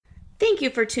Thank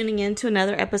you for tuning in to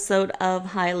another episode of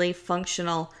Highly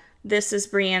Functional. This is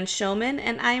Brianne Showman,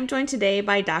 and I am joined today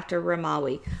by Dr.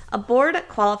 Ramawi, a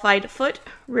board-qualified foot,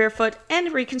 rear foot,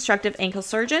 and reconstructive ankle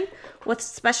surgeon with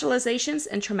specializations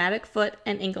in traumatic foot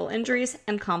and ankle injuries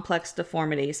and complex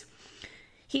deformities.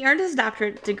 He earned his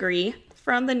doctorate degree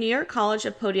from the New York College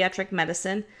of Podiatric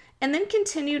Medicine and then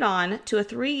continued on to a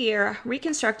 3-year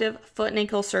reconstructive foot and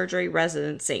ankle surgery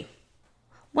residency.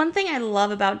 One thing I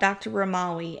love about Dr.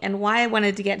 Ramawi and why I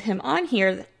wanted to get him on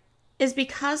here is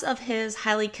because of his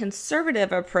highly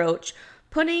conservative approach,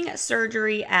 putting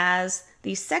surgery as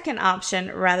the second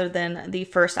option rather than the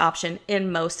first option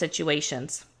in most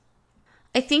situations.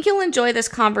 I think you'll enjoy this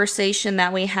conversation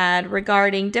that we had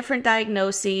regarding different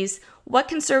diagnoses, what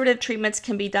conservative treatments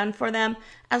can be done for them,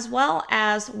 as well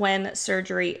as when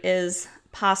surgery is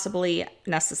possibly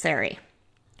necessary.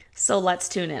 So let's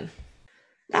tune in.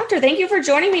 Doctor, thank you for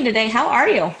joining me today. How are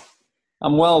you?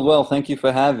 I'm well. Thank you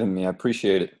for having me. I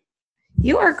appreciate it.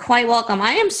 You are quite welcome.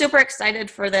 I am super excited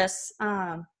for this.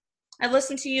 I've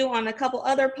listened to you on a couple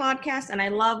other podcasts, and I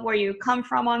love where you come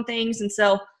from on things. And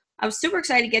so I was super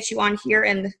excited to get you on here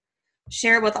and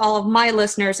share with all of my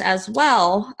listeners as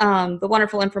well the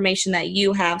wonderful information that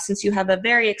you have, since you have a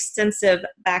very extensive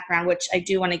background, which I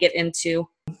do want to get into.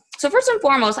 So first and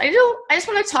foremost, I just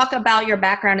want to talk about your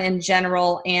background in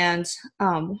general and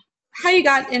how you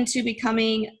got into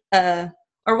becoming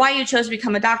or why you chose to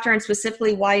become a doctor, and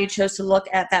specifically why you chose to look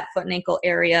at that foot and ankle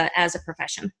area as a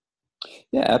profession.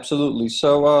 Yeah, absolutely.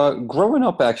 So growing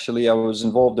up, actually, I was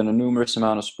involved in a numerous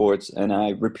amount of sports, and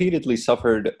I repeatedly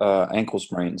suffered ankle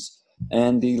sprains.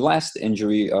 And the last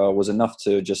injury was enough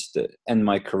to just end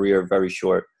my career very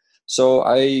short. So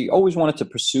I always wanted to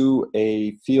pursue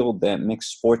a field that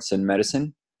mixed sports and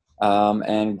medicine.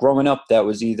 And growing up, that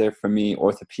was either for me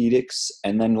orthopedics,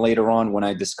 and then later on when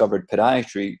I discovered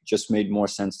podiatry, just made more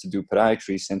sense to do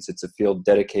podiatry since it's a field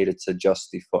dedicated to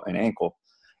just the foot and ankle.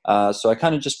 So I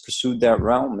kind of just pursued that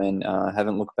realm and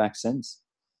haven't looked back since.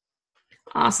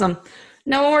 Awesome.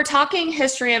 Now, when we're talking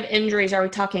history of injuries, are we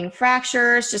talking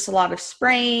fractures, just a lot of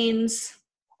sprains?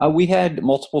 We had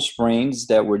multiple sprains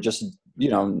that were just,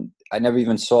 I never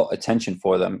even saw attention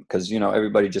for them because,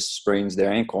 everybody just sprains their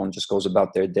ankle and just goes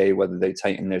about their day, whether they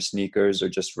tighten their sneakers or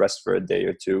just rest for a day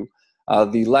or two.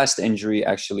 The last injury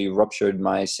actually ruptured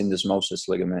my syndesmosis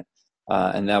ligament,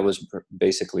 and that was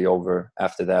basically over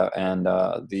after that. And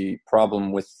the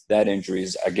problem with that injury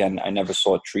is, again, I never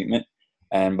saw treatment.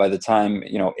 And by the time,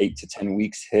 8 to 10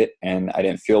 weeks hit and I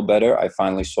didn't feel better, I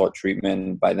finally sought treatment.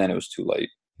 And by then it was too late.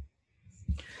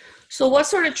 So what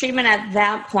sort of treatment at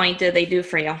that point did they do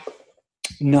for you?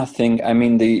 Nothing. I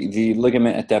mean, the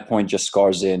ligament at that point just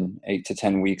scars in 8 to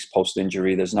 10 weeks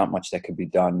post-injury. There's not much that could be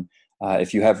done.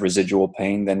 If you have residual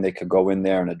pain, then they could go in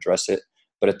there and address it.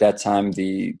 But at that time,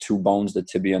 the two bones, the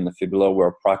tibia and the fibula, were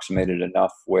approximated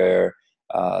enough where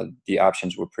the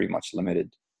options were pretty much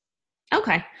limited.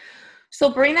 Okay. So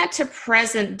bring that to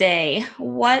present day.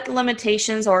 What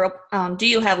limitations or do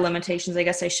you have limitations, I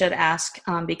guess I should ask,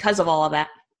 because of all of that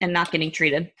and not getting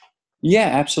treated? Yeah,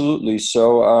 absolutely.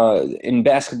 So in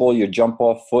basketball, your jump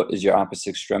off foot is your opposite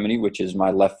extremity, which is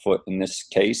my left foot in this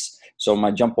case. So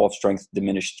my jump off strength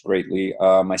diminished greatly.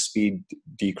 My speed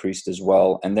decreased as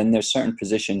well. And then there's certain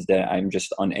positions that I'm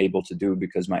just unable to do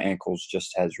because my ankles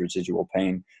just has residual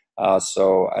pain.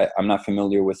 So I'm not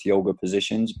familiar with yoga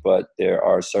positions, but there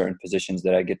are certain positions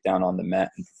that I get down on the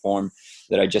mat and perform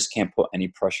that I just can't put any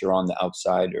pressure on the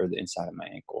outside or the inside of my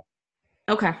ankle.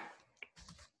 Okay.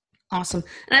 Awesome.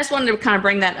 And I just wanted to kind of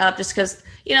bring that up just because,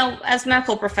 as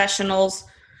medical professionals,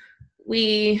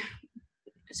 we,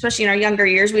 especially in our younger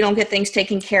years, we don't get things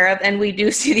taken care of, and we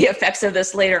do see the effects of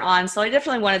this later on. So I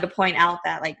definitely wanted to point out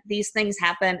that these things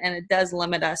happen and it does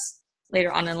limit us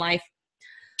later on in life.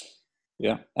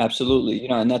 Yeah, absolutely.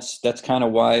 And that's kind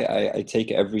of why I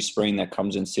take every sprain that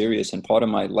comes in serious. And part of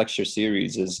my lecture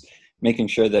series is making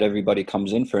sure that everybody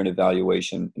comes in for an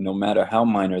evaluation, no matter how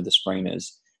minor the sprain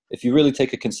is. If you really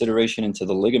take a consideration into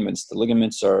the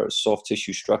ligaments are soft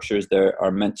tissue structures that are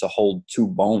meant to hold two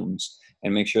bones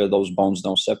and make sure those bones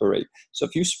don't separate. So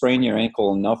if you sprain your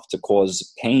ankle enough to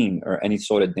cause pain or any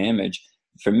sort of damage,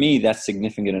 for me, that's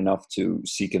significant enough to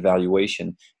seek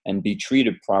evaluation and be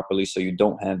treated properly so you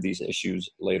don't have these issues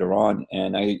later on.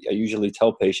 And I usually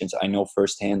tell patients, I know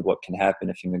firsthand what can happen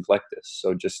if you neglect this.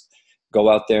 So just go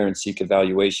out there and seek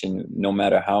evaluation, no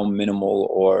matter how minimal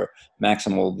or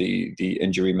maximal the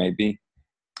injury may be.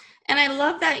 And I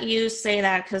love that you say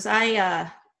that because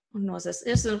when was this?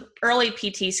 This was early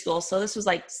PT school. So this was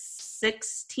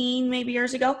 16 maybe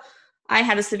years ago. I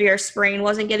had a severe sprain,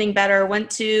 wasn't getting better, went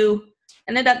to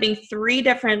Ended up being 3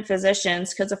 different physicians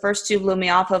because the first 2 blew me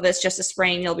off of it's just a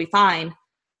sprain, you'll be fine.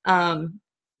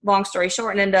 Long story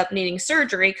short, and ended up needing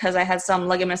surgery because I had some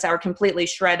ligaments that were completely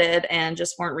shredded and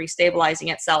just weren't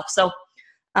restabilizing itself. So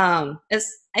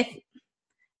as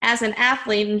an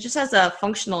athlete and just as a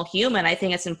functional human, I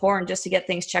think it's important just to get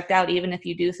things checked out, even if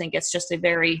you do think it's just a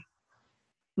very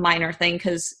minor thing,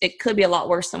 because it could be a lot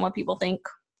worse than what people think.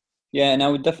 Yeah, and I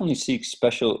would definitely seek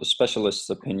specialist's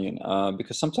opinion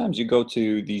because sometimes you go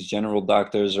to these general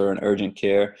doctors or an urgent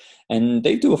care, and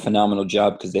they do a phenomenal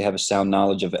job because they have a sound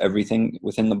knowledge of everything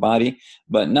within the body,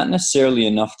 but not necessarily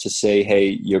enough to say,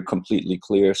 "Hey, you're completely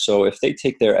clear." So if they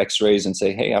take their X-rays and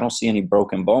say, "Hey, I don't see any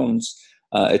broken bones,"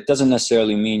 it doesn't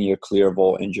necessarily mean you're clear of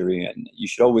all injury, and you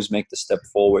should always make the step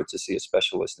forward to see a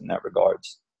specialist in that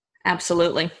regards.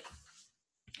 Absolutely.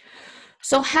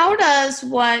 So how does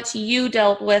what you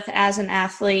dealt with as an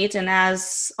athlete and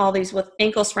as all these with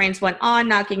ankle sprains went on,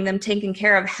 not getting them taken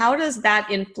care of, how does that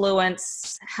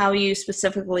influence how you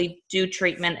specifically do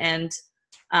treatment and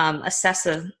assess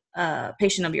a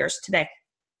patient of yours today?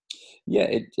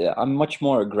 Yeah, I'm much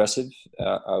more aggressive,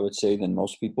 I would say, than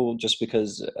most people, just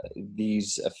because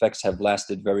these effects have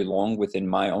lasted very long within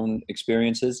my own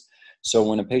experiences. So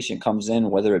when a patient comes in,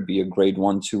 whether it be a grade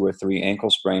 1, 2, or 3 ankle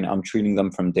sprain, I'm treating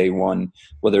them from day one,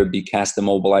 whether it be cast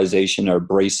immobilization or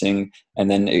bracing,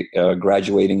 and then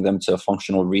graduating them to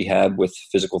functional rehab with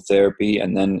physical therapy,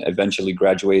 and then eventually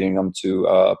graduating them to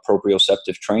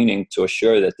proprioceptive training to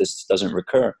assure that this doesn't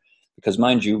recur. Because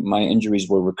mind you, my injuries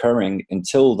were recurring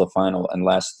until the final and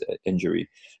last injury.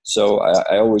 So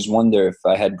I always wonder if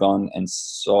I had gone and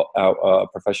sought out a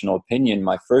professional opinion,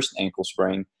 my first ankle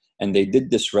sprain, and they did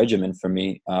this regimen for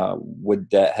me, would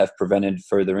that have prevented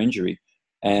further injury?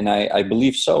 And I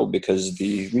believe so, because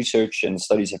the research and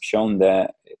studies have shown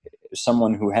that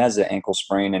someone who has an ankle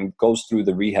sprain and goes through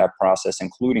the rehab process,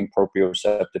 including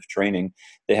proprioceptive training,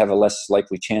 they have a less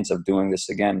likely chance of doing this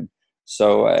again.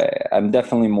 So I'm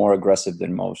definitely more aggressive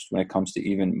than most when it comes to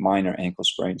even minor ankle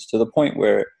sprains, to the point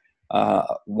where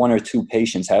 1 or 2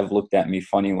 patients have looked at me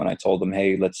funny when I told them,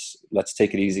 "Hey, let's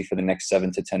take it easy for the next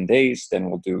 7 to 10 days. Then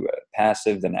we'll do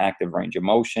passive, then active range of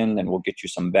motion, then we'll get you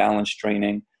some balance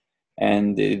training."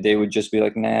 And they would just be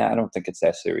like, "Nah, I don't think it's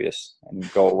that serious," and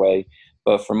go away.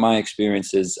 But from my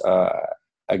experiences,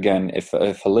 again, if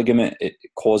a ligament it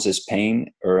causes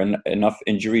pain or enough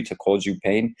injury to cause you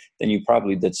pain, then you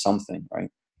probably did something,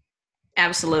 right?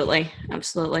 Absolutely.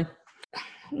 Absolutely.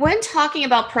 When talking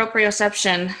about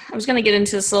proprioception, I was going to get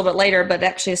into this a little bit later, but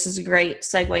actually this is a great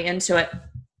segue into it.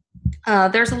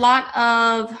 There's a lot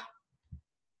of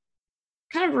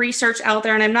kind of research out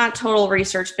there, and I'm not total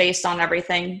research based on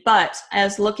everything, but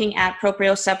as looking at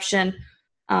proprioception,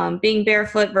 being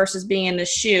barefoot versus being in a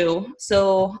shoe.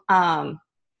 So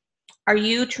are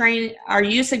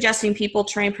you suggesting people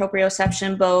train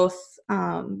proprioception both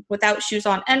without shoes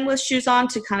on and with shoes on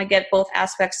to kind of get both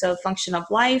aspects of function of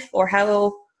life, or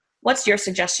what's your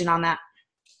suggestion on that?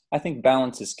 I think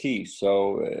balance is key.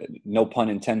 So no pun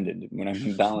intended. When I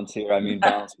mean balance here, I mean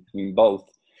balance between both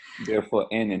barefoot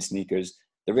and in sneakers.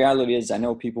 The reality is, I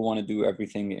know people want to do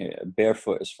everything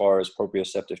barefoot as far as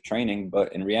proprioceptive training,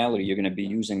 but in reality, you're going to be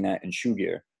using that in shoe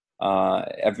gear.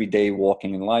 Every day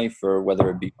walking in life, or whether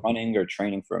it be running or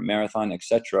training for a marathon,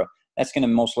 etc., that's going to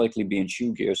most likely be in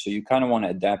shoe gear. So you kind of want to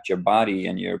adapt your body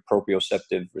and your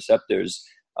proprioceptive receptors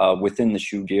within the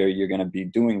shoe gear you're going to be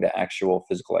doing the actual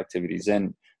physical activities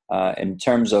in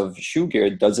terms of shoe gear,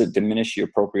 does it diminish your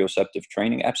proprioceptive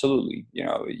training? Absolutely. You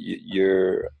know,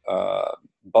 you're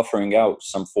buffering out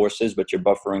some forces, but you're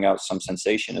buffering out some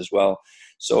sensation as well.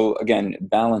 So again,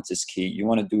 balance is key. You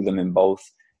want to do them in both.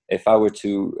 If I were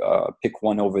to pick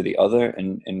one over the other,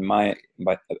 in my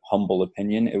humble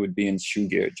opinion, it would be in shoe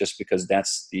gear, just because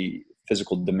that's the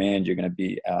physical demand you're going to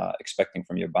be expecting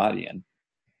from your body. And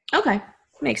Okay,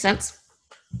 makes sense.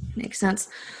 Makes sense.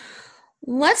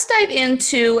 Let's dive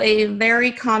into a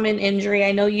very common injury.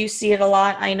 I know you see it a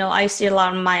lot. I know I see it a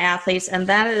lot in my athletes, and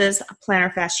that is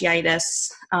plantar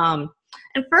fasciitis.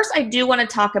 And first, I do want to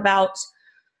talk about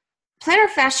plantar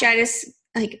fasciitis.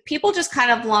 Like, people just kind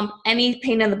of lump any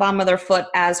pain in the bottom of their foot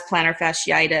as plantar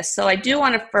fasciitis. So I do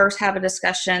want to first have a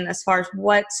discussion as far as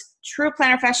what true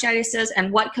plantar fasciitis is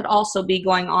and what could also be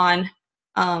going on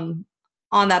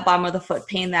that bottom of the foot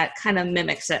pain that kind of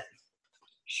mimics it.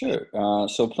 Sure.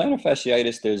 So plantar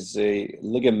fasciitis, there's a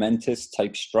ligamentous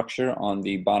type structure on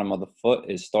the bottom of the foot.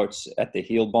 It starts at the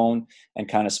heel bone and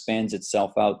kind of spans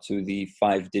itself out to the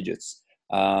 5 digits.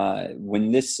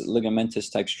 When this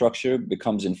ligamentous type structure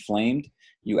becomes inflamed,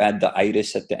 you add the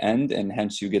itis at the end, and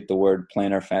hence you get the word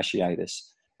plantar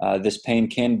fasciitis. This pain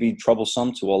can be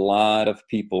troublesome to a lot of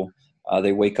people.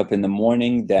 They wake up in the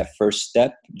morning, that first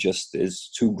step just is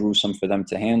too gruesome for them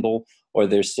to handle, or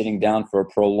they're sitting down for a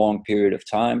prolonged period of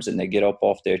times and they get up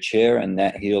off their chair and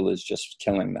that heel is just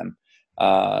killing them.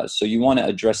 So you want to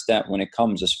address that when it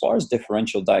comes. As far as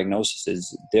differential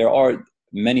diagnoses, there are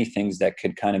many things that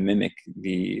could kind of mimic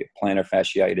the plantar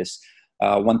fasciitis.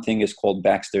 One thing is called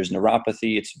Baxter's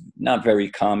neuropathy. It's not very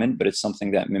common, but it's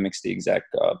something that mimics the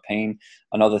exact pain.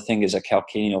 Another thing is a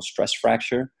calcaneal stress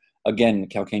fracture. Again,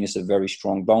 calcaneus is a very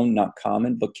strong bone, not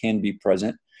common, but can be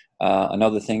present.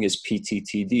 Another thing is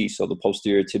PTTD. So the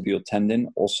posterior tibial tendon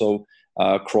also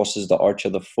crosses the arch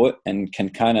of the foot and can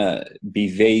kind of be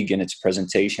vague in its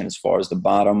presentation as far as the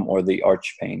bottom or the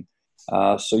arch pain.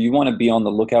 So you want to be on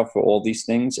the lookout for all these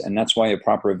things. And that's why a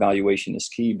proper evaluation is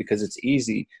key, because it's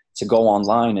easy to go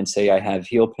online and say, I have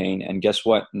heel pain. And guess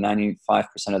what? 95%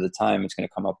 of the time, it's going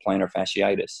to come up plantar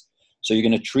fasciitis. So you're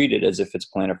going to treat it as if it's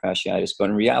plantar fasciitis.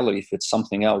 But in reality, if it's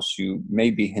something else, you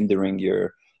may be hindering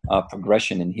your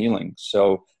progression and healing.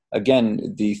 So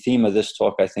again, the theme of this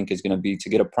talk, I think, is going to be to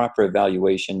get a proper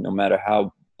evaluation, no matter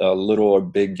how little or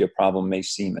big your problem may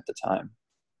seem at the time.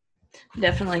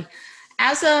 Definitely.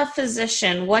 As a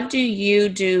physician, what do you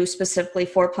do specifically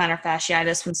for plantar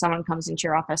fasciitis when someone comes into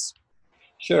your office?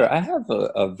 Sure. I have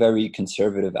a very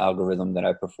conservative algorithm that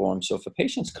I perform. So if a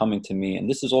patient's coming to me, and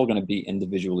this is all going to be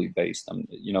individually based,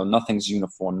 nothing's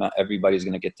uniform. Not everybody's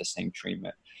going to get the same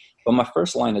treatment. But my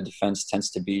first line of defense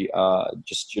tends to be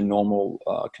just your normal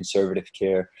conservative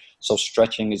care. So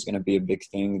stretching is going to be a big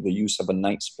thing. The use of a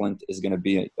night splint is going to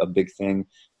be a big thing.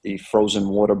 The frozen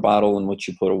water bottle, in which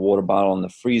you put a water bottle in the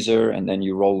freezer and then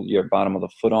you roll your bottom of the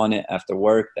foot on it after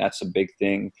work, that's a big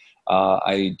thing.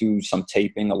 I do some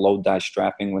taping, a low dye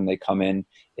strapping when they come in.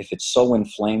 If it's so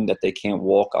inflamed that they can't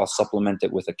walk, I'll supplement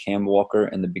it with a cam walker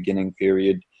in the beginning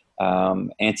period,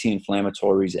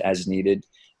 anti-inflammatories as needed.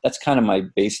 That's kind of my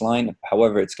baseline.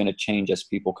 However, it's going to change as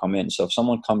people come in. So if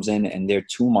someone comes in and they're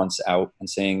 2 months out and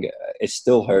saying it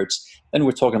still hurts, then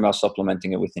we're talking about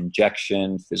supplementing it with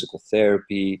injection, physical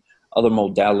therapy, other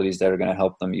modalities that are going to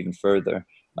help them even further.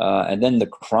 And then the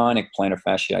chronic plantar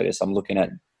fasciitis, I'm looking at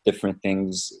different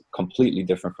things completely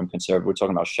different from conservative. We're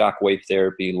talking about shockwave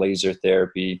therapy, laser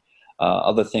therapy,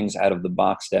 other things out of the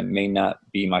box that may not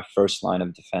be my first line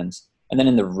of defense. And then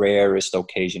in the rarest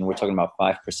occasion, we're talking about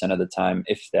 5% of the time,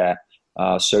 if that,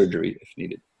 surgery if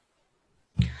needed.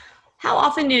 How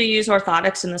often do you use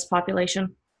orthotics in this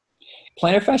population?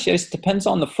 Plantar fasciitis depends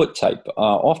on the foot type.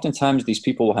 Oftentimes, these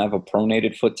people will have a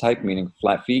pronated foot type, meaning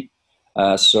flat feet.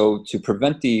 So to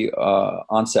prevent the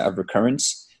onset of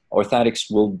recurrence, orthotics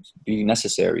will be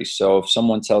necessary. So if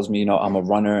someone tells me, I'm a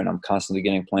runner and I'm constantly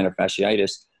getting plantar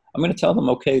fasciitis, I'm going to tell them,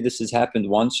 okay, this has happened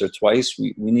once or twice.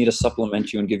 We need to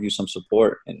supplement you and give you some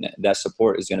support. And that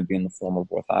support is going to be in the form of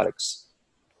orthotics.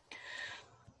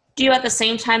 Do you at the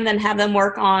same time then have them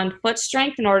work on foot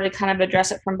strength in order to kind of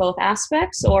address it from both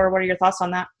aspects? Or what are your thoughts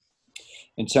on that?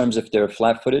 In terms if they're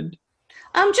flat-footed?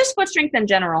 Just foot strength in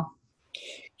general.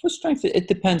 Foot strength, it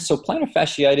depends. So plantar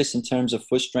fasciitis in terms of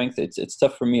foot strength, it's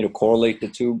tough for me to correlate the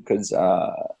two because,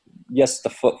 yes, the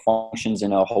foot functions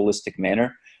in a holistic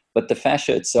manner. But the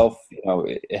fascia itself,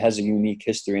 it has a unique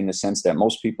history in the sense that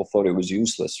most people thought it was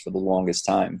useless for the longest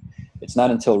time. It's not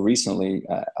until recently,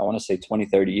 I want to say 20,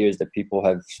 30 years, that people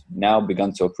have now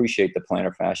begun to appreciate the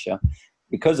plantar fascia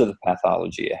because of the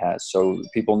pathology it has. So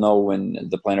people know when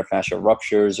the plantar fascia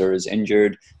ruptures or is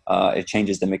injured, it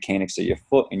changes the mechanics of your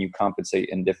foot and you compensate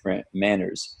in different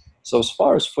manners. So as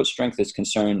far as foot strength is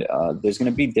concerned, there's going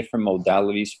to be different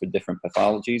modalities for different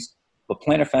pathologies. But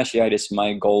plantar fasciitis,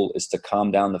 my goal is to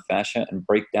calm down the fascia and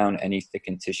break down any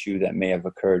thickened tissue that may have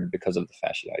occurred because of the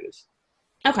fasciitis.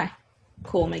 Okay,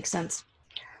 cool, makes sense.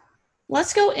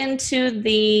 Let's go into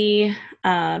the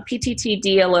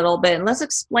PTTD a little bit. And let's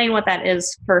explain what that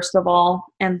is, first of all.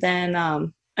 And then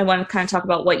I want to kind of talk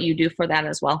about what you do for that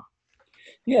as well.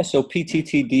 Yeah, so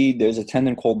PTTD, there's a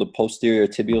tendon called the posterior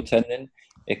tibial tendon.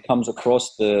 It comes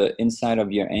across the inside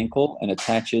of your ankle and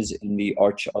attaches in the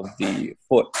arch of the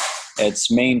foot.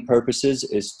 Its main purposes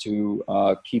is to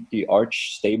keep the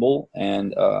arch stable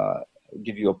and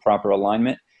give you a proper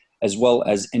alignment, as well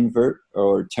as invert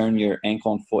or turn your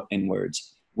ankle and foot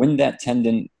inwards. When that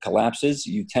tendon collapses,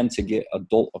 you tend to get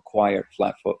adult acquired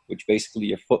flat foot, which basically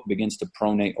your foot begins to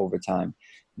pronate over time.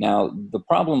 Now, the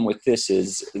problem with this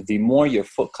is the more your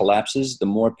foot collapses, the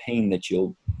more pain that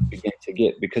you'll begin to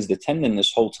get because the tendon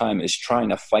this whole time is trying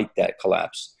to fight that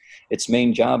collapse. Its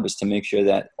main job is to make sure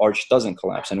that arch doesn't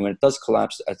collapse. And when it does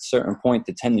collapse, at a certain point,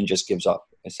 the tendon just gives up.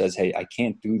 It says, hey, I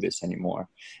can't do this anymore.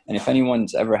 And if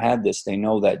anyone's ever had this, they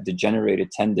know that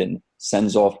degenerated tendon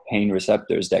sends off pain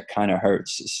receptors that kind of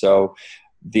hurts. So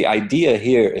The idea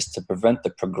here is to prevent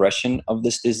the progression of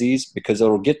this disease, because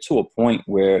it'll get to a point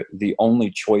where the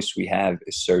only choice we have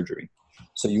is surgery.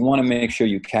 So you want to make sure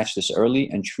you catch this early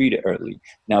and treat it early.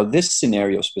 Now, this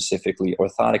scenario specifically,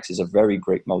 orthotics is a very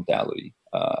great modality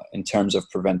in terms of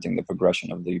preventing the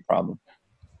progression of the problem.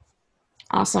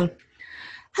 Awesome.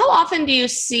 How often do you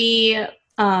see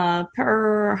how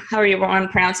do you want to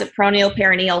pronounce it, peroneal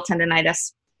perineal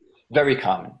tendonitis? Very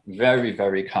common, very,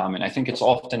 very common. I think it's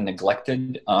often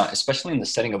neglected, especially in the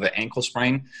setting of an ankle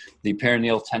sprain. The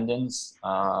perineal tendons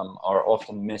are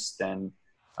often missed and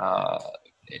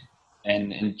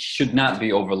should not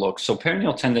be overlooked. So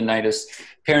perineal tendonitis,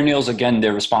 perineals, again,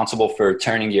 they're responsible for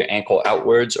turning your ankle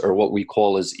outwards, or what we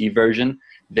call as eversion.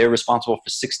 They're responsible for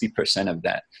 60% of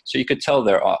that. So you could tell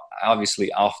they're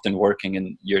obviously often working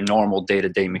in your normal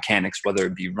day-to-day mechanics, whether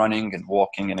it be running and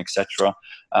walking and etc.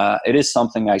 It is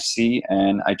something I see,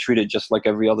 and I treat it just like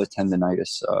every other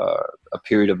tendonitis, a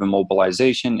period of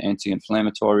immobilization,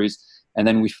 anti-inflammatories, and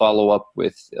then we follow up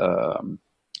with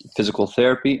physical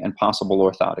therapy and possible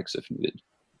orthotics if needed.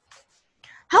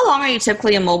 How long are you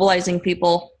typically immobilizing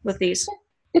people with these?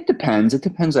 It depends. It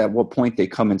depends at what point they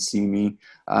come and see me.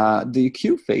 The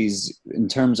acute phase, in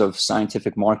terms of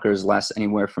scientific markers, lasts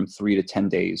anywhere from 3 to 10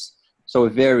 days. So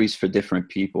it varies for different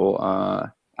people.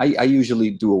 I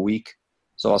usually do a week.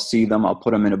 So I'll see them. I'll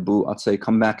put them in a boot. I'll say,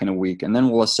 come back in a week, and then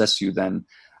we'll assess you then.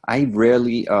 I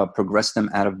rarely progress them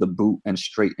out of the boot and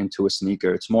straight into a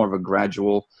sneaker. It's more of a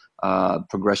gradual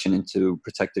progression into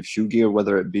protective shoe gear,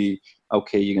 whether it be,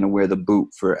 okay, you're going to wear the boot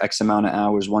for X amount of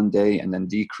hours one day and then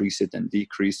decrease it,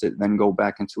 then go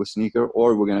back into a sneaker,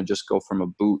 or we're going to just go from a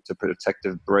boot to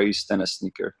protective brace, then a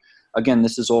sneaker. Again,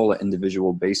 this is all an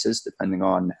individual basis depending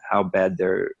on how bad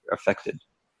they're affected.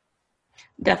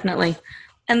 Definitely.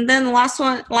 And then the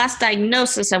last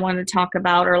diagnosis I wanted to talk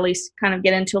about, or at least kind of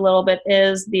get into a little bit,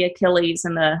 is the Achilles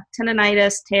and the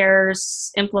tendonitis,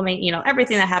 tears, inflammation,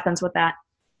 everything that happens with that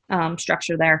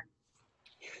structure there.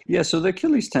 Yeah, so the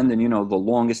Achilles tendon, the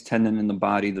longest tendon in the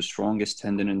body, the strongest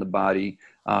tendon in the body,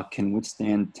 can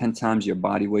withstand 10 times your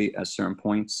body weight at certain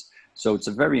points. So it's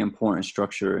a very important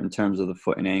structure in terms of the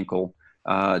foot and ankle.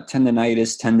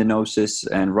 Tendonitis, tendinosis,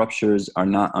 and ruptures are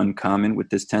not uncommon with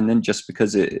this tendon, just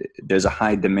because there's a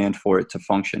high demand for it to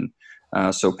function.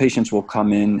 So patients will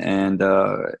come in, and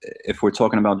if we're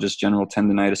talking about just general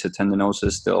tendonitis or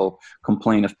tendinosis, they'll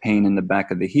complain of pain in the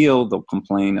back of the heel. They'll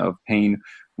complain of pain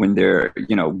when they're,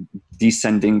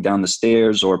 descending down the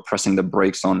stairs or pressing the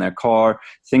brakes on their car,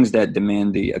 things that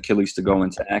demand the Achilles to go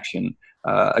into action.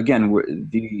 Again,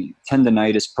 the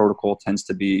tendonitis protocol tends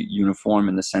to be uniform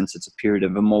in the sense it's a period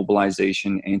of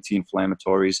immobilization,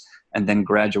 anti-inflammatories, and then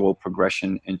gradual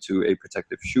progression into a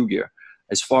protective shoe gear.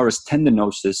 As far as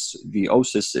tendinosis, the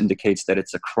osis indicates that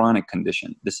it's a chronic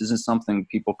condition. This isn't something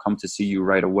people come to see you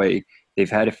right away. They've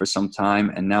had it for some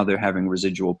time, and now they're having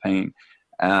residual pain.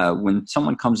 When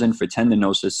someone comes in for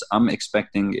tendinosis, I'm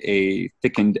expecting a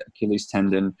thickened Achilles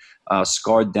tendon,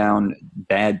 scarred down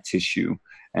bad tissue.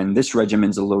 And this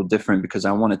regimen's a little different because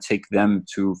I want to take them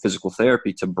to physical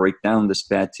therapy to break down this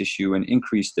bad tissue and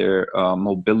increase their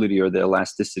mobility or the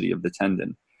elasticity of the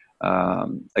tendon.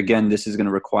 Again, this is going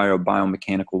to require a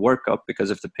biomechanical workup, because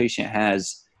if the patient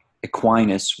has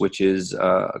equinus, which is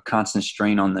a constant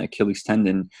strain on the Achilles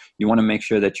tendon, you want to make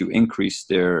sure that you increase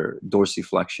their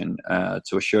dorsiflexion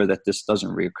to assure that this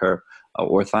doesn't reoccur.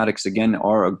 Orthotics, again,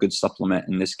 are a good supplement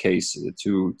in this case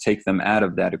to take them out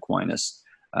of that equinus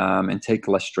and take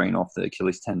less strain off the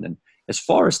Achilles tendon. As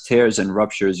far as tears and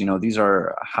ruptures, these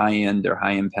are high-end or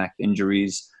high-impact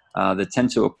injuries that tend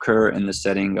to occur in the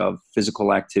setting of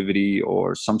physical activity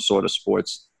or some sort of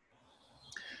sports.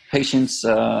 Patients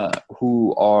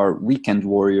who are weekend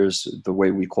warriors, the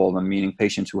way we call them, meaning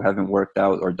patients who haven't worked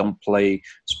out or don't play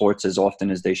sports as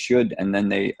often as they should, and then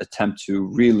they attempt to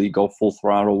really go full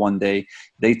throttle one day,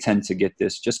 they tend to get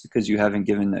this just because you haven't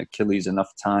given the Achilles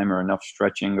enough time or enough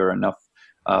stretching or enough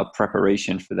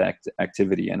preparation for that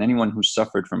activity. And anyone who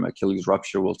suffered from Achilles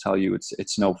rupture will tell you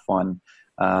it's no fun.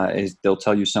 They'll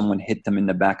tell you someone hit them in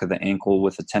the back of the ankle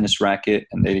with a tennis racket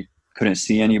and they couldn't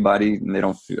see anybody and they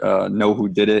don't know who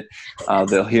did it.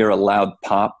 They'll hear a loud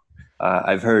pop.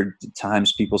 I've heard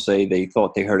times people say they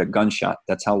thought they heard a gunshot.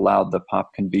 That's how loud the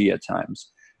pop can be at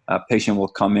times. A patient will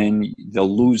come in,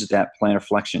 they'll lose that plantar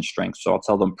flexion strength. So I'll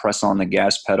tell them press on the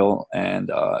gas pedal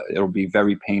and it'll be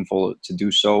very painful to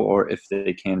do so, or if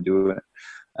they can't do it.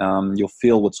 You'll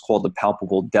feel what's called a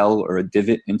palpable dell or a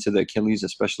divot into the Achilles,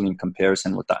 especially in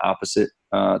comparison with the opposite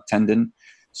tendon.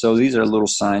 So these are little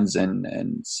signs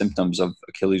and symptoms of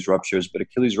Achilles ruptures, but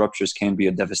Achilles ruptures can be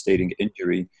a devastating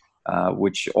injury,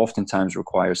 which oftentimes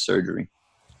requires surgery.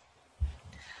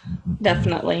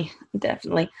 Definitely,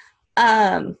 definitely.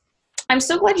 Um, I'm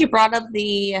so glad you brought up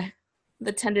the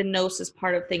tendinosis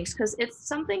part of things because it's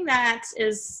something that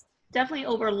is definitely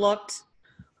overlooked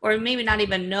or maybe not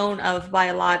even known of by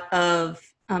a lot of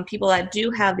people that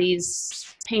do have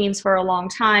these pains for a long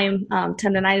time,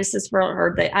 tendinitis for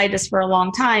or the itis for a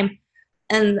long time,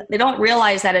 and they don't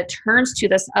realize that it turns to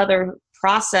this other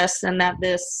process and that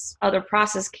this other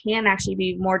process can actually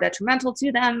be more detrimental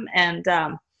to them. And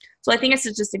so I think it's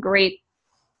just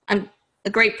um, a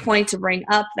great point to bring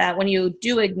up that when you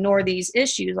do ignore these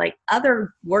issues, like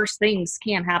other worse things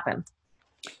can happen.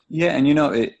 Yeah, and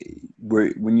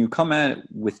when you come at it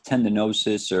with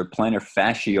tendinosis or plantar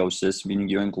fasciosis, meaning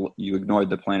you ignored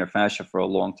the plantar fascia for a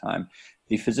long time,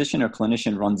 the physician or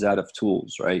clinician runs out of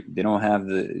tools, right? They don't have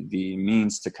the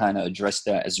means to kind of address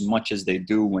that as much as they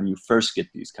do when you first get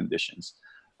these conditions.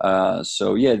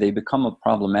 So yeah, they become a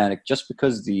problematic just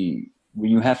because when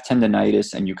you have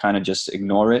tendinitis and you kind of just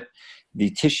ignore it,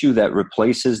 the tissue that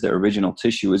replaces the original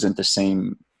tissue isn't the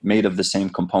same, made of the same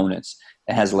components.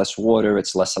 It has less water,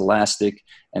 it's less elastic,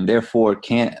 and therefore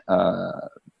can't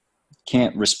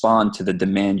respond to the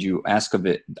demand you ask of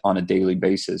it on a daily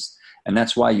basis. And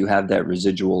that's why you have that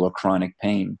residual or chronic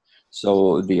pain.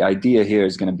 So the idea here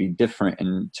is going to be different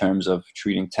in terms of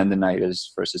treating tendinitis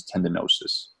versus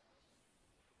tendinosis.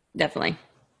 Definitely.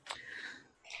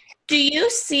 Do you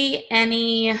see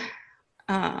any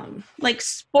like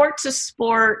sport to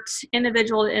sport,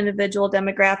 individual to individual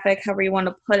demographic, however you want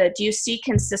to put it? Do you see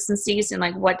consistencies in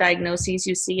like what diagnoses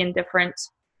you see in different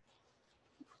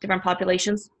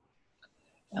populations?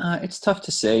 It's tough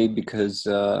to say because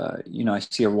I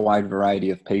see a wide variety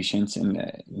of patients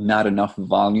and not enough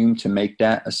volume to make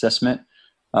that assessment.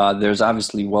 There's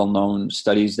obviously well-known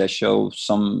studies that show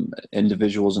some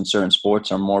individuals in certain sports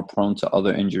are more prone to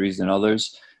other injuries than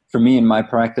others. For me, in my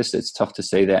practice, it's tough to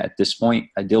say that at this point.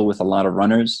 I deal with a lot of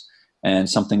runners, and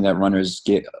something that runners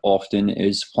get often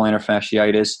is plantar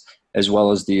fasciitis, as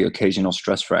well as the occasional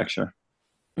stress fracture.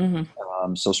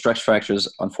 Mm-hmm. So stress fractures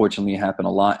unfortunately happen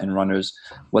a lot in runners,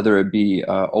 whether it be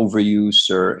overuse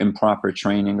or improper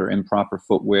training or improper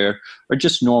footwear or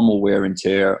just normal wear and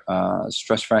tear.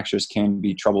 Stress fractures can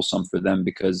be troublesome for them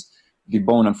because the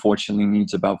bone unfortunately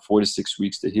needs about 4 to 6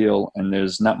 weeks to heal, and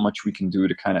there's not much we can do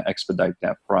to kind of expedite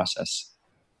that process.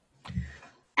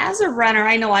 As a runner,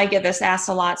 I know I get this asked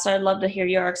a lot, so I'd love to hear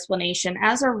your explanation.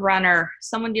 As a runner,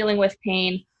 someone dealing with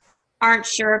pain, aren't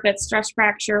sure if it's stress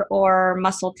fracture or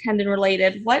muscle tendon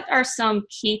related, what are some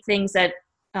key things that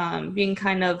being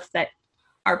kind of that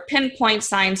are pinpoint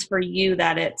signs for you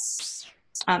that it's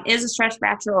is a stress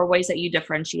fracture or ways that you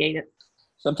differentiate it?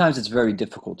 Sometimes it's very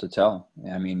difficult to tell.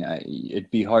 I mean, it'd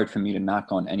be hard for me to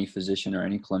knock on any physician or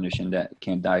any clinician that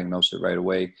can't diagnose it right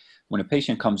away. When a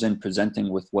patient comes in presenting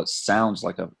with what sounds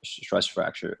like a stress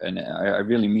fracture, and I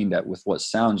really mean that, with what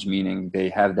sounds, meaning they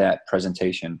have that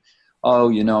presentation.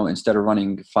 Oh, instead of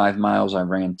running 5 miles, I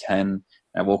ran 10.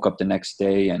 I woke up the next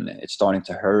day and it's starting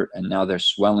to hurt, and now they're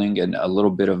swelling and a little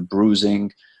bit of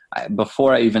bruising.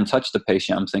 Before I even touch the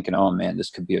patient, I'm thinking, oh man, this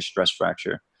could be a stress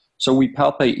fracture. So we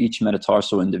palpate each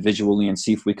metatarsal individually and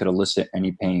see if we could elicit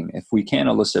any pain. If we can't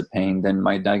elicit pain, then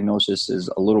my diagnosis is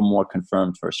a little more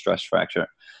confirmed for a stress fracture.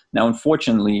 Now,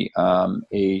 unfortunately,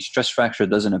 a stress fracture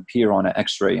doesn't appear on an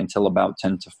x-ray until about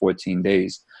 10 to 14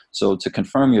 days. So to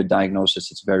confirm your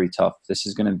diagnosis, it's very tough. This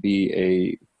is going to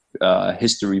be a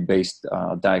history-based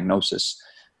diagnosis.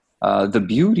 The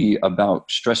beauty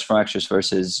about stress fractures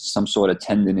versus some sort of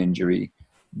tendon injury,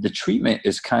 the treatment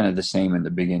is kind of the same in the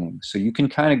beginning. So you can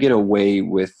kind of get away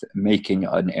with making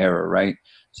an error, right?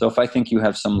 So if I think you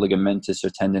have some ligamentous or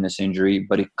tendinous injury,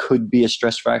 but it could be a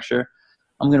stress fracture,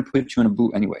 I'm going to put you in a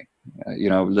boot anyway.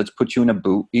 Let's put you in a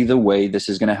boot. Either way, this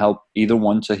is going to help either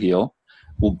one to heal.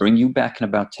 We'll bring you back in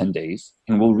about 10 days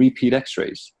and we'll repeat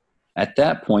x-rays. At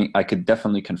that point, I could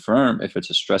definitely confirm if it's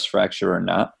a stress fracture or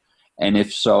not. And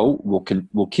if so,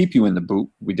 we'll keep you in the boot.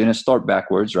 We didn't start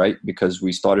backwards, right? Because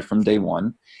we started from day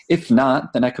one. If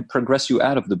not, then I could progress you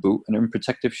out of the boot and in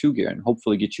protective shoe gear and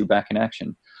hopefully get you back in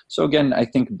action. So again, I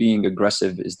think being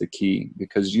aggressive is the key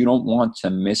because you don't want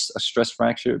to miss a stress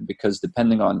fracture because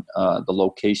depending on the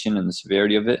location and the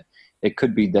severity of it, it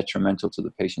could be detrimental to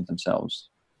the patient themselves.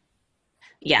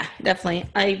 Yeah, definitely.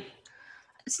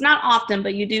 It's not often,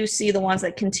 but you do see the ones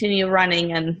that continue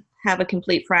running and have a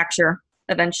complete fracture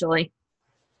eventually.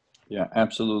 Yeah,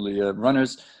 absolutely.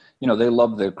 Runners, they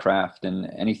love their craft, and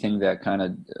anything that kind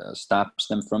of stops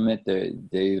them from it,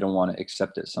 they don't want to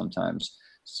accept it sometimes.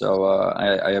 So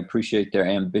I appreciate their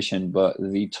ambition, but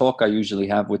the talk I usually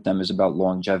have with them is about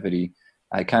longevity.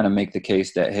 I kind of make the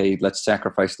case that, hey, let's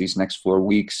sacrifice these next 4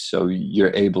 weeks so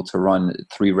you're able to run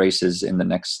 3 races in the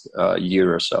next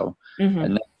year or so. Mm-hmm.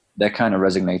 And that kind of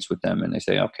resonates with them, and they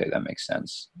say, okay, that makes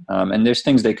sense. And there's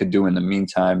things they could do in the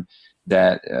meantime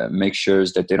that make sure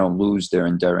that they don't lose their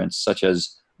endurance, such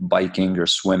as biking or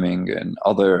swimming and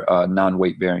other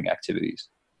non-weight bearing activities.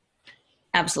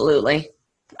 Absolutely.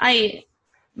 I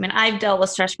mean, I've dealt with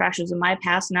stress fractures in my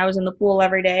past, and I was in the pool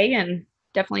every day and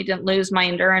definitely didn't lose my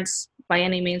endurance by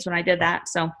any means when I did that.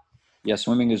 So yeah,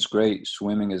 swimming is great.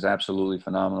 Swimming is absolutely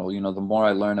phenomenal. You know, the more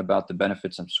I learn about the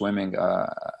benefits of swimming,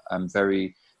 I'm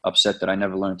very upset that I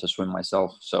never learned to swim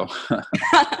myself. So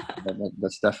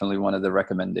that's definitely one of the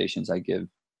recommendations I give.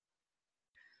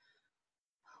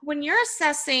 when you're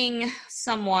assessing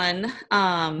someone,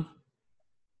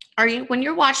 when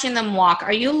you're watching them walk,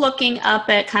 are you looking up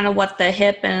at kind of what the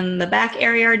hip and the back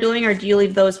area are doing, or do you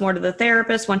leave those more to the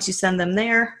therapist once you send them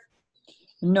there?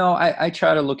 No, I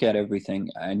try to look at everything.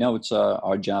 I know it's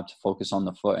our job to focus on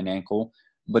the foot and ankle,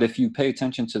 but if you pay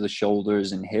attention to the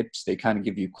shoulders and hips, they kind of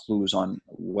give you clues on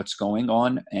what's going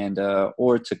on, and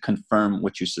or to confirm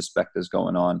what you suspect is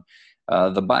going on.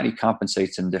 The body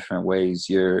compensates in different ways.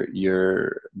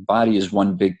 Your body is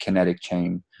one big kinetic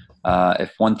chain.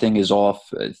 If one thing is off,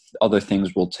 other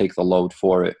things will take the load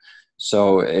for it.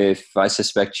 So if I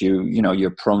suspect you're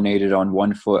pronated on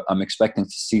one foot, I'm expecting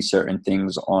to see certain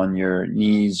things on your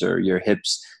knees or your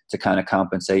hips to kind of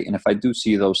compensate. And if I do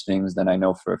see those things, then I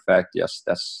know for a fact, yes,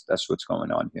 that's what's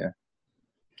going on here.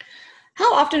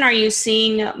 How often are you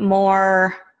seeing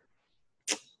more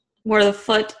where the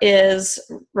foot is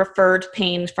referred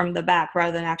pain from the back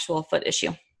rather than actual foot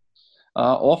issue?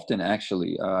 Often,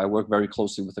 actually. I work very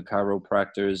closely with the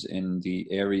chiropractors in the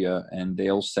area, and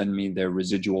they'll send me their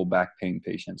residual back pain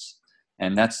patients.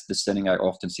 And that's the setting I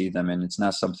often see them in. It's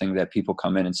not something that people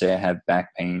come in and say, I have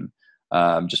back pain,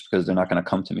 just because they're not going to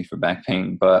come to me for back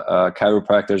pain. But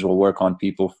chiropractors will work on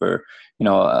people for,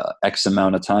 X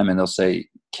amount of time, and they'll say,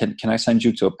 can I send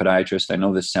you to a podiatrist? I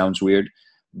know this sounds weird,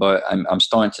 but I'm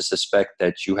starting to suspect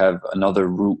that you have another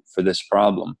root for this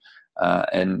problem.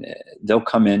 And they'll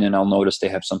come in and I'll notice they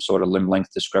have some sort of limb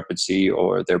length discrepancy,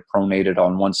 or they're pronated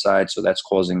on one side. So that's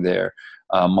causing their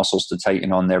muscles to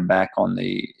tighten on their back on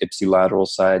the ipsilateral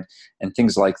side and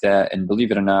things like that. And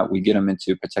believe it or not, we get them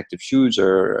into protective shoes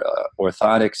or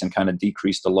orthotics and kind of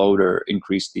decrease the load or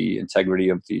increase the integrity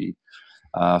of the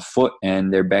foot,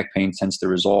 and their back pain tends to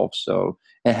resolve. So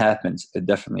it happens. It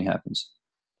definitely happens.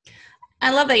 I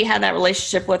love that you had that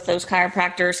relationship with those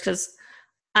chiropractors, because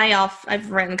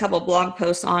I've written a couple of blog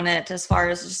posts on it as far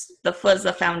as just the foot as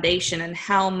the foundation and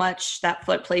how much that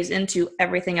foot plays into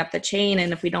everything up the chain.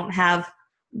 And if we don't have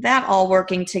that all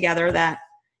working together, that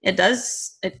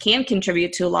it can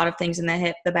contribute to a lot of things in the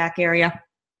hip, the back area.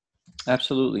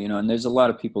 Absolutely. And there's a lot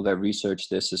of people that research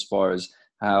this as far as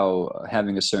how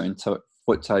having a certain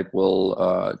foot type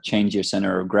will change your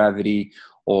center of gravity,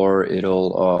 or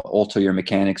it'll alter your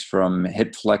mechanics from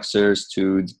hip flexors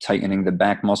to tightening the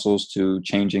back muscles to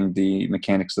changing the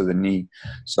mechanics of the knee.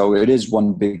 So it is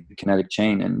one big kinetic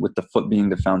chain. And with the foot being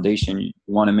the foundation, you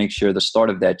want to make sure the start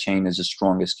of that chain is as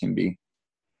strong as can be.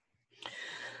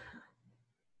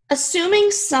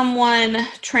 Assuming someone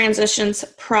transitions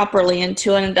properly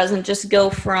into it and doesn't just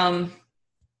go from,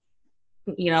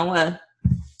 a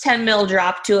 10 mil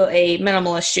drop to a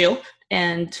minimalist shoe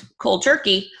and cold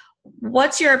turkey,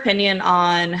 what's your opinion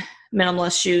on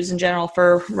minimalist shoes in general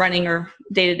for running or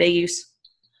day-to-day use?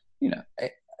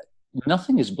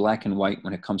 Nothing is black and white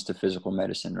when it comes to physical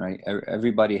medicine, right?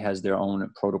 Everybody has their own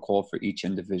protocol for each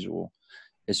individual.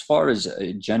 As far as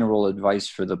general advice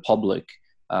for the public,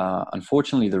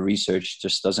 unfortunately, the research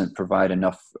just doesn't provide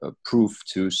enough proof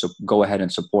to go ahead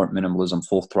and support minimalism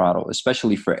full throttle,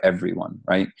 especially for everyone,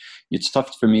 right? It's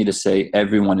tough for me to say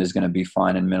everyone is going to be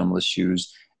fine in minimalist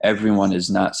shoes. Everyone is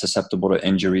not susceptible to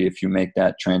injury if you make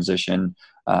that transition.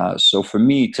 So for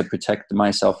me to protect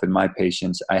myself and my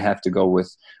patients, I have to go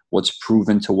with what's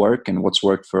proven to work and what's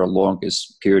worked for a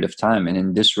longest period of time. And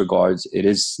in this regards, it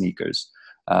is sneakers.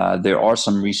 There are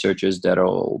some researchers that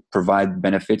will provide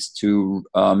benefits to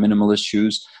minimalist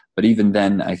shoes, but even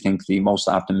then, I think the most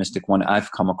optimistic one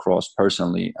I've come across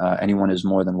personally, anyone is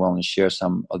more than willing to share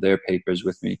some of their papers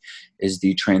with me, is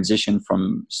the transition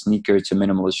from sneaker to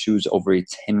minimalist shoes over a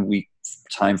 10-week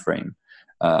time frame.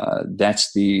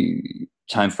 That's the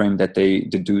time frame that they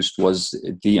deduced was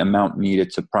the amount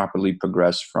needed to properly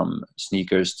progress from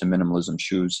sneakers to minimalism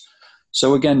shoes.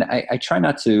 So again, I try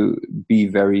not to be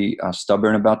very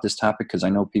stubborn about this topic, because I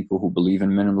know people who believe in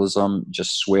minimalism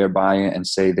just swear by it and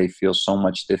say they feel so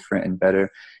much different and better.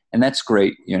 And that's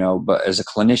great, but as a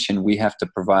clinician, we have to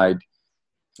provide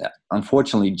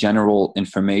unfortunately general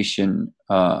information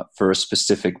for a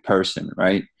specific person,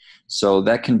 right? So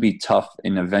that can be tough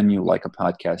in a venue like a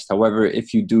podcast. However,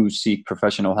 if you do seek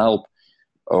professional help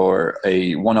or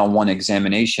a one-on-one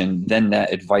examination, then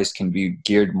that advice can be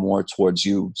geared more towards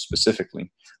you specifically.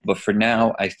 But for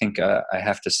now, I think I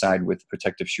have to side with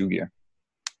protective shoe gear.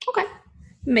 Okay.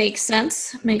 Makes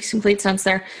sense. Makes complete sense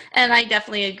there. And I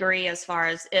definitely agree as far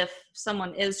as if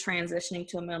someone is transitioning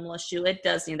to a minimalist shoe, it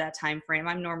does need that time frame.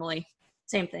 I'm normally,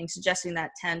 same thing, suggesting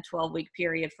that 10, 12-week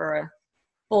period for a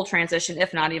full transition,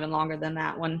 if not even longer than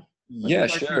that when Yeah,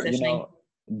 people are sure. transitioning.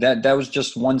 That was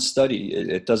just one study.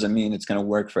 It doesn't mean it's going to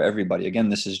work for everybody. Again,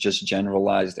 this is just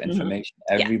generalized information.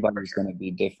 Yeah, Everybody's going to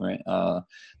be different. The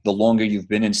longer you've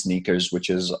been in sneakers, which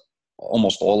is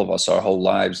almost all of us our whole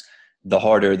lives, the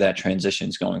harder that transition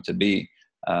is going to be.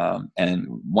 And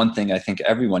one thing I think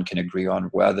everyone can agree on,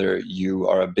 whether you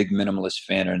are a big minimalist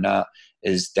fan or not,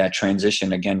 is that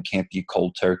transition, again, can't be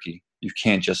cold turkey. You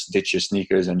can't just ditch your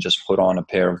sneakers and just put on a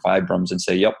pair of Vibrams and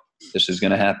say, yep, this is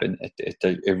going to happen.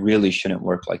 It really shouldn't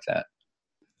work like that.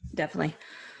 Definitely.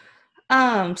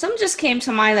 Something just came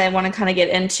to mind that I want to kind of get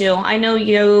into. I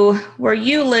know where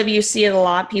you live, you see it a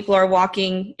lot. People are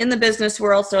walking in the business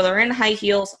world, so they're in high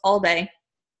heels all day.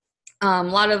 A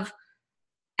lot of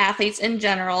athletes in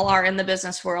general are in the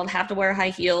business world, have to wear high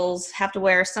heels, have to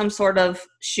wear some sort of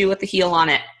shoe with the heel on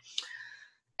it.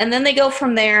 And then they go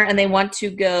from there and they want to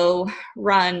go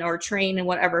run or train in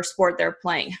whatever sport they're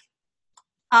playing.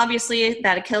 Obviously,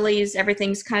 that Achilles,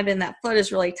 everything's kind of in that foot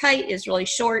is really tight, is really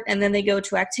short, and then they go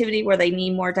to activity where they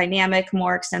need more dynamic,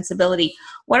 more extensibility.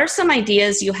 What are some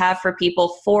ideas you have for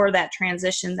people for that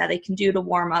transition that they can do to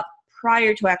warm up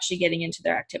prior to actually getting into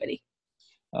their activity?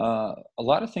 A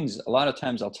lot of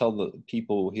times I'll tell the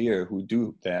people here who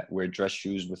do that, wear dress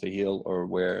shoes with a heel or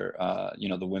wear,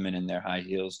 the women in their high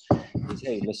heels, is,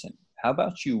 hey, listen, how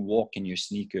about you walk in your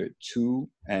sneaker to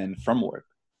and from work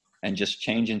and just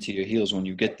change into your heels when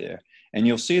you get there? And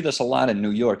you'll see this a lot in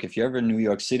New York. If you're ever in New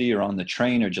York City or on the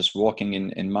train or just walking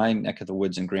in my neck of the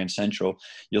woods in Grand Central,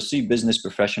 you'll see business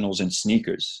professionals in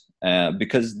sneakers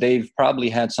because they've probably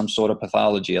had some sort of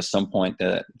pathology at some point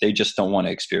that they just don't want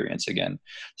to experience again.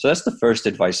 So that's the first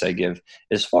advice I give.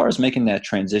 As far as making that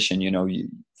transition,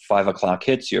 5 o'clock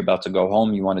hits, you're about to go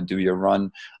home, you want to do your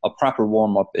run, a proper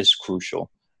warm-up is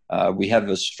crucial. We have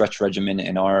a stretch regimen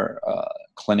in our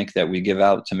clinic that we give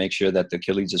out to make sure that the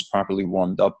Achilles is properly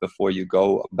warmed up before you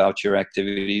go about your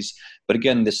activities. But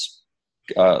again, this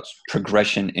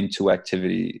progression into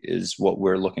activity is what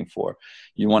we're looking for.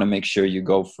 You want to make sure you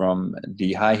go from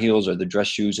the high heels or the dress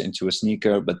shoes into a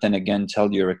sneaker, but then again,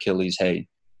 tell your Achilles, hey,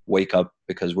 wake up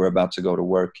because we're about to go to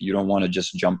work. You don't want to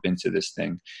just jump into this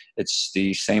thing. It's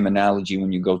the same analogy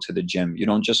when you go to the gym. You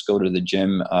don't just go to the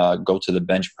gym, go to the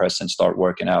bench press and start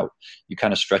working out. You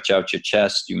kind of stretch out your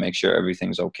chest. You make sure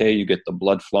everything's okay. You get the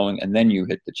blood flowing and then you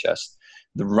hit the chest.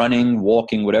 The running,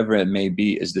 walking, whatever it may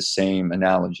be is the same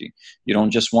analogy. You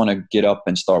don't just want to get up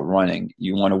and start running.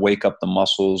 You want to wake up the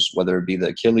muscles, whether it be the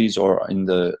Achilles or in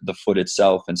the foot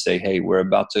itself, and say, hey, we're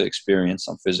about to experience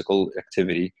some physical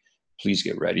activity. Please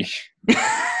get ready.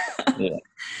 Yeah.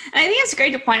 I think it's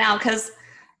great to point out because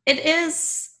it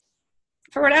is,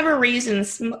 for whatever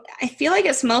reasons, I feel like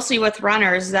it's mostly with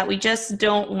runners that we just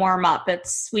don't warm up.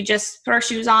 We just put our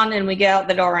shoes on and we get out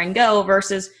the door and go,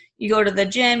 versus you go to the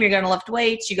gym, you're going to lift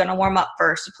weights, you're going to warm up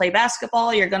first. You play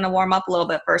basketball, you're going to warm up a little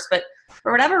bit first. But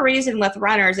for whatever reason with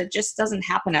runners, it just doesn't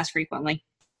happen as frequently.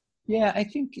 Yeah, I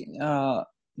think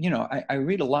I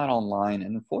read a lot online,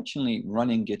 and unfortunately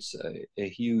running gets a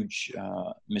huge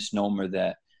misnomer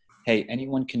that, hey,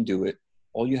 anyone can do it.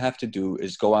 All you have to do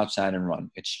is go outside and run.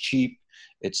 It's cheap.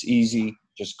 It's easy.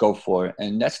 Just go for it.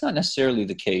 And that's not necessarily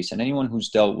the case. And anyone who's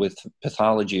dealt with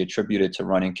pathology attributed to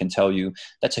running can tell you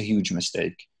that's a huge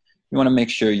mistake. You want to make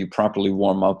sure you properly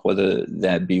warm up, whether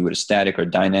that be with a static or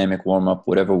dynamic warm up,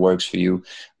 whatever works for you.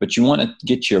 But you want to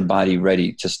get your body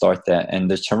ready to start that.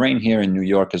 And the terrain here in New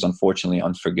York is unfortunately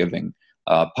unforgiving.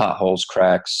 Potholes,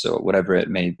 cracks, or whatever it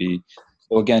may be.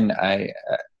 So again,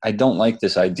 I don't like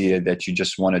this idea that you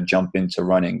just want to jump into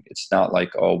running. It's not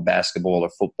like, basketball or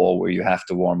football where you have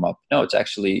to warm up. No, it's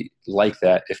actually like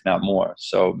that, if not more.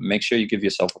 So make sure you give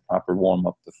yourself a proper warm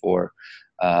up before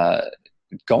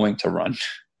going to run.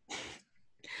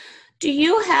 Do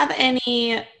you have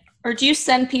any, or do you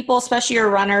send people, especially your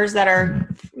runners that are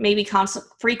maybe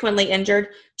frequently injured,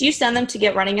 do you send them to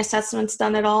get running assessments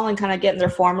done at all and kind of get their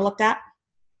form looked at?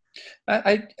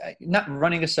 I not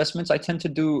running assessments. I tend to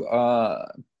do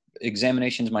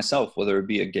examinations myself, whether it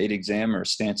be a gait exam or a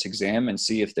stance exam, and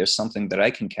see if there's something that I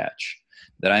can catch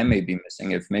that I may be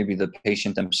missing. If maybe the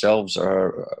patient themselves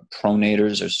are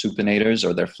pronators or supinators,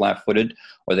 or they're flat-footed,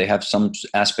 or they have some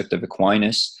aspect of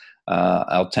equinus,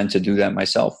 I'll tend to do that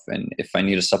myself. And if I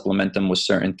need to supplement them with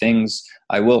certain things,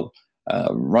 I will.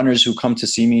 Runners who come to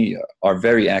see me are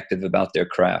very active about their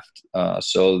craft.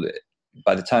 So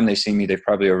by the time they see me, they've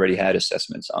probably already had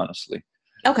assessments, honestly.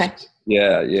 Okay.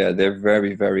 Yeah, they're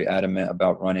very, very adamant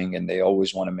about running, and they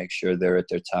always want to make sure they're at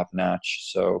their top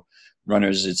notch. So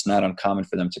runners, it's not uncommon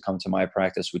for them to come to my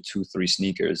practice with 2-3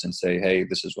 sneakers and say, hey,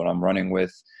 this is what I'm running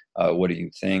with. What do you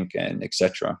think? And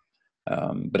etc.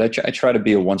 But I try to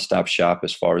be a one-stop shop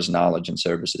as far as knowledge and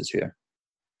services here.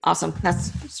 Awesome.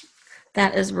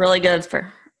 That is really good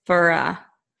for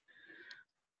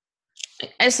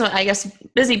so I guess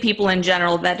busy people in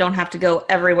general that don't have to go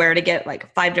everywhere to get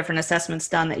like 5 different assessments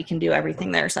done, that you can do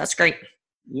everything there. So that's great.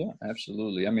 Yeah,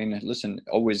 absolutely. I mean, listen,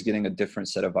 always getting a different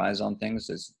set of eyes on things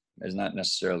is not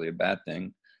necessarily a bad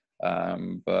thing.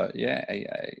 But yeah,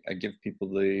 I give people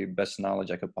the best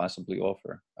knowledge I could possibly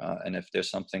offer. And if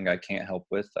there's something I can't help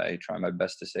with, I try my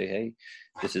best to say, hey,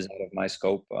 this is out of my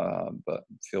scope, but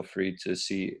feel free to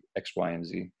see X, Y, and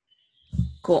Z.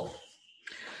 Cool.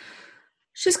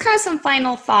 Just kind of some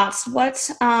final thoughts. What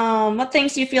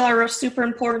things do you feel are super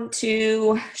important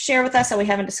to share with us that we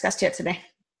haven't discussed yet today?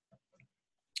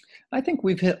 I think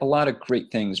we've hit a lot of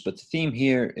great things, but the theme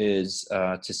here is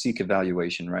to seek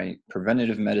evaluation, right?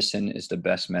 Preventative medicine is the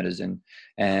best medicine,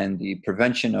 and the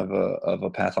prevention of a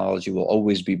pathology will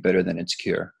always be better than its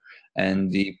cure.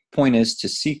 And the point is to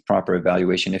seek proper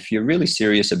evaluation. If you're really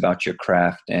serious about your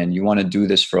craft and you want to do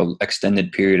this for an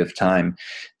extended period of time,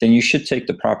 then you should take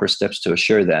the proper steps to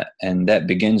assure that. And that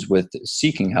begins with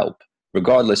seeking help,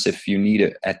 regardless if you need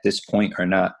it at this point or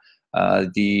not.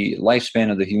 The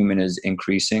lifespan of the human is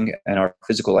increasing, and our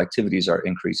physical activities are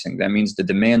increasing. That means the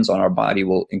demands on our body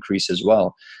will increase as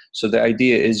well. So the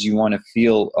idea is you want to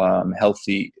feel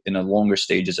healthy in the longer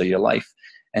stages of your life.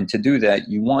 And to do that,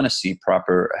 you want to see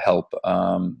proper help.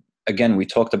 Again, we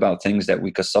talked about things that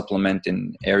we could supplement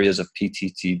in areas of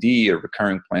PTTD or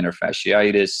recurring plantar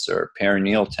fasciitis or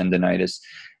peroneal tendonitis,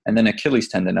 and then Achilles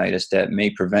tendonitis that may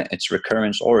prevent its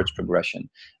recurrence or its progression.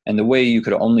 And the way you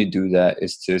could only do that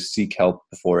is to seek help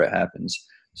before it happens.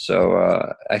 So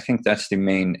I think that's the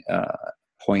main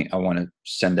point I want to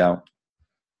send out.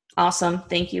 Awesome.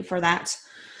 Thank you for that.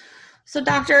 So,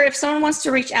 doctor, if someone wants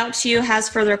to reach out to you, has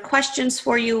further questions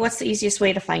for you, what's the easiest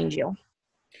way to find you?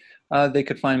 They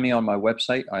could find me on my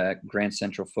website at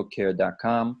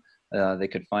grandcentralfootcare.com. They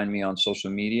could find me on social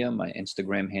media. My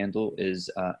Instagram handle is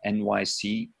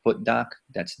NYC Foot Doc.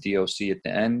 That's DOC at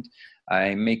the end.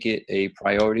 I make it a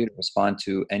priority to respond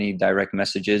to any direct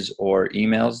messages or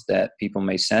emails that people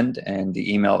may send, and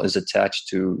the email is attached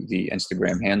to the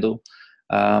Instagram handle.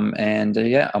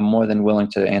 Yeah, I'm more than willing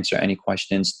to answer any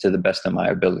questions to the best of my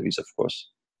abilities, of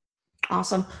course.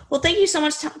 Awesome. Well, thank you so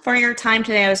much for your time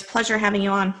today. It was a pleasure having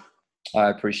you on. I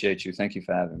appreciate you. Thank you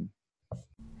for having me.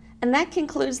 And that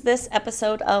concludes this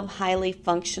episode of Highly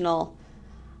Functional.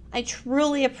 I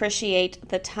truly appreciate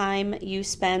the time you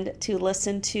spend to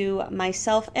listen to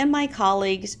myself and my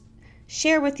colleagues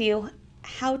share with you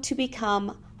how to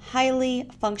become highly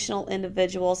functional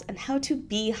individuals and how to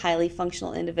be highly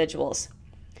functional individuals.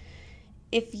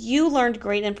 If you learned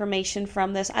great information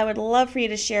from this, I would love for you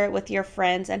to share it with your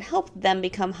friends and help them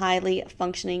become highly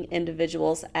functioning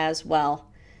individuals as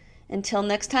well. Until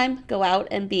next time, go out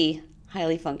and be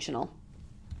highly functional.